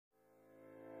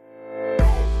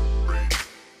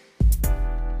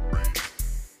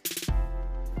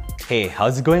Hey,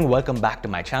 how's it going? Welcome back to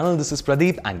my channel. This is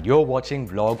Pradeep and you're watching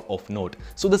Vlog of Note.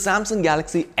 So the Samsung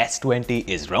Galaxy S20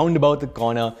 is round about the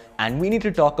corner and we need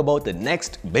to talk about the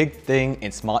next big thing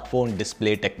in smartphone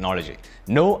display technology.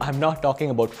 No, I'm not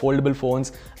talking about foldable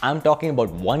phones. I'm talking about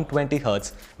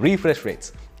 120Hz refresh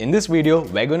rates. In this video,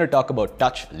 we're going to talk about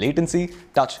touch latency,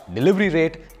 touch delivery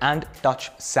rate and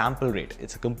touch sample rate.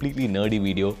 It's a completely nerdy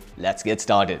video. Let's get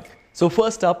started. So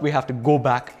first up, we have to go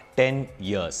back 10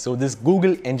 years. So this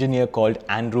Google engineer called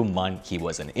Andrew Munn, he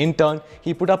was an intern.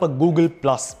 He put up a Google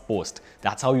Plus post.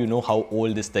 That's how you know how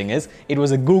old this thing is. It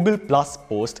was a Google Plus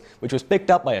post which was picked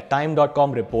up by a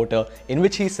Time.com reporter in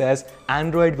which he says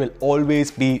Android will always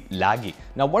be laggy.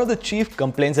 Now, one of the chief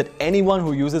complaints that anyone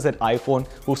who uses an iPhone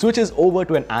who switches over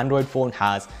to an Android phone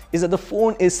has is that the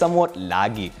phone is somewhat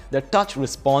laggy. The touch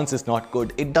response is not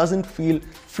good. It doesn't feel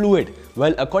fluid.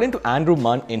 Well, according to Andrew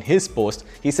Munn in his post,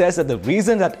 he says that the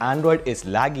reason that Android is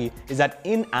laggy is that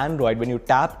in Android, when you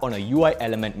tap on a UI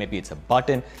element, maybe it's a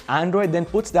button, Android then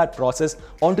puts that process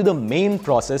onto the main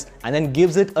process and then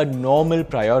gives it a normal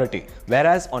priority.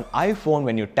 Whereas on iPhone,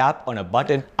 when you tap on a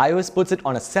button, iOS puts it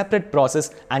on a separate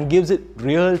process and gives it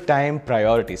real-time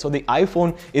priority. So the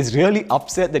iPhone is really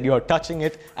upset that you're touching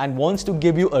it and wants to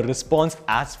give you a response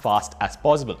as fast as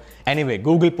possible. Anyway,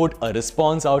 Google put a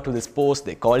response out to this post.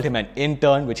 They called him an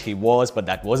intern, which he was, but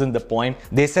that wasn't the point.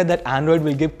 They said that Android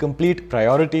will give complete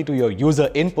priority to your user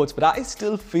inputs, but I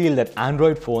still feel that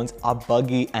Android phones are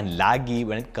buggy and laggy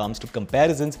when it comes to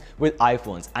comparisons with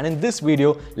iPhones. And in this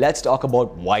video, let's talk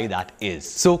about why that is.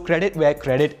 So credit where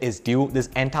credit is due. This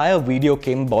entire video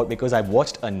came about because I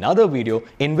watched another video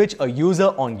in which a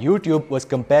user on YouTube was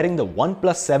comparing the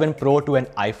OnePlus 7 Pro to an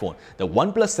iPhone. The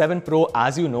OnePlus 7 Pro,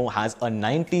 as you know, has a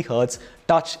 90Hz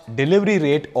touch delivery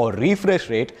rate or refresh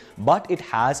rate, but it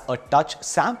has a touch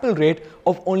sample rate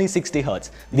of only 60Hz.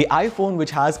 The iPhone,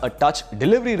 which has a touch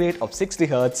delivery rate of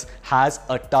 60Hz, has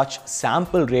a touch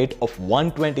sample rate of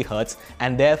 120Hz,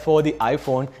 and therefore the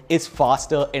iPhone is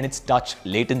faster in its touch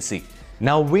latency.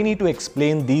 Now we need to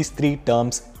explain these three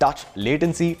terms: touch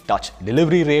latency, touch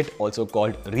delivery rate, also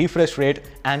called refresh rate,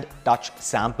 and touch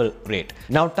sample rate.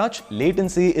 Now touch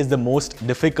latency is the most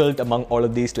difficult among all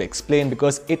of these to explain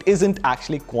because it isn't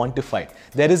actually quantified.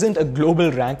 There isn't a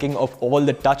global ranking of all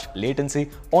the touch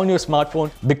latency on your smartphone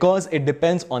because it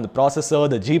depends on the processor,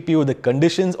 the GPU, the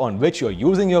conditions on which you're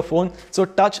using your phone. So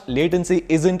touch latency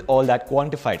isn't all that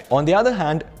quantified. On the other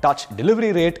hand, touch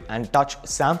delivery rate and touch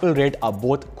sample rate are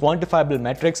both quantifiable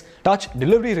metrics. Touch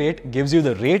delivery rate gives you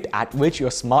the rate at which your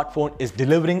smartphone is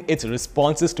delivering its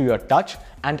responses to your touch,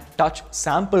 and touch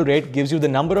sample rate gives you the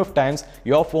number of times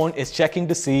your phone is checking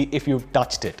to see if you've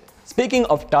touched it. Speaking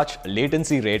of touch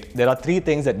latency rate, there are three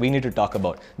things that we need to talk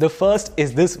about. The first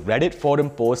is this Reddit forum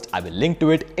post. I will link to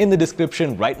it in the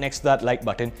description right next to that like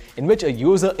button, in which a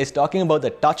user is talking about the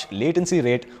touch latency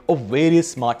rate of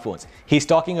various smartphones. He's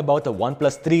talking about the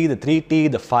OnePlus 3, the 3T,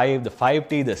 the 5, the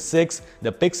 5T, the 6,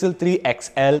 the Pixel 3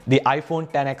 XL, the iPhone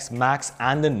XS Max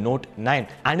and the Note 9.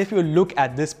 And if you look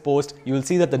at this post, you will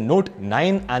see that the Note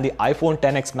 9 and the iPhone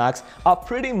XS Max are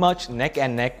pretty much neck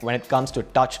and neck when it comes to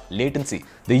touch latency.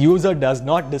 The user does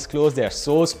not disclose their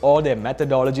source or their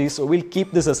methodology, so we'll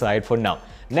keep this aside for now.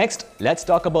 Next, let's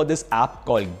talk about this app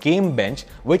called Gamebench,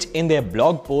 which in their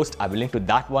blog post, I will link to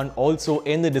that one also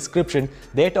in the description.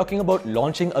 They're talking about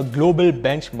launching a global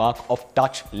benchmark of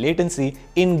touch latency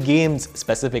in games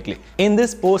specifically. In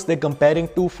this post, they're comparing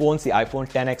two phones, the iPhone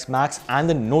XS Max and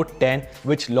the Note 10,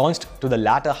 which launched to the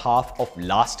latter half of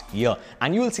last year.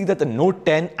 And you will see that the Note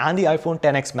 10 and the iPhone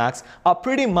XS Max are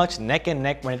pretty much neck and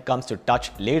neck when it comes to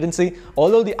touch latency.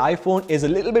 Although the iPhone is a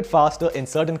little bit faster in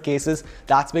certain cases,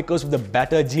 that's because of the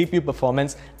better GPU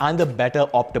performance and the better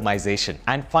optimization.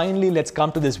 And finally, let's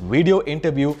come to this video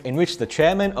interview in which the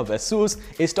chairman of Asus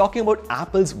is talking about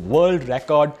Apple's world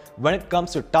record when it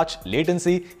comes to touch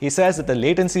latency. He says that the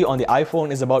latency on the iPhone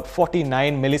is about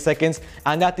 49 milliseconds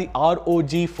and that the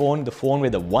ROG phone, the phone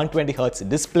with the 120Hz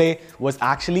display, was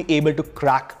actually able to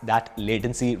crack that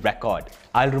latency record.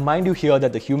 I'll remind you here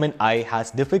that the human eye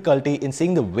has difficulty in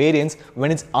seeing the variance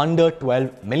when it's under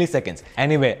 12 milliseconds.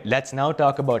 Anyway, let's now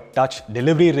talk about touch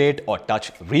delivery rate or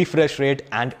touch refresh rate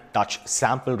and touch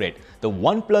sample rate. The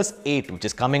OnePlus 8, which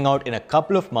is coming out in a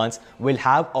couple of months, will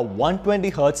have a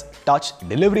 120Hz touch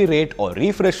delivery rate or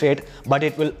refresh rate, but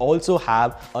it will also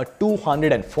have a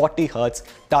 240Hz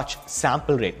touch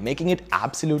sample rate, making it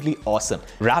absolutely awesome.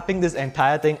 Wrapping this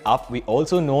entire thing up, we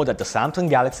also know that the Samsung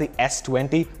Galaxy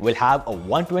S20 will have a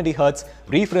 120Hz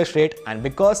refresh rate, and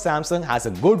because Samsung has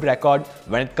a good record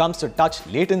when it comes to touch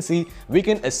latency, we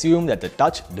can assume that the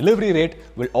touch delivery rate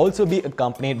will also be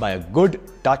accompanied by a good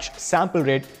touch touch sample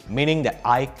rate, meaning that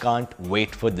I can't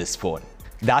wait for this phone.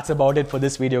 That's about it for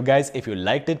this video, guys. If you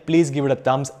liked it, please give it a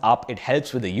thumbs up. It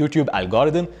helps with the YouTube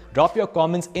algorithm. Drop your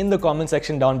comments in the comment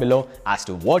section down below as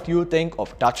to what you think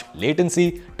of touch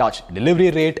latency, touch delivery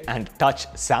rate, and touch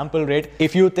sample rate.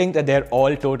 If you think that they're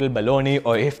all total baloney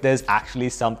or if there's actually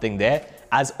something there.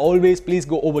 As always, please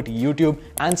go over to YouTube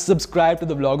and subscribe to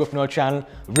the Vlog of Note channel.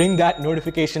 Ring that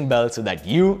notification bell so that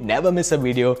you never miss a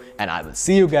video, and I will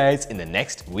see you guys in the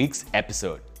next week's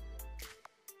episode.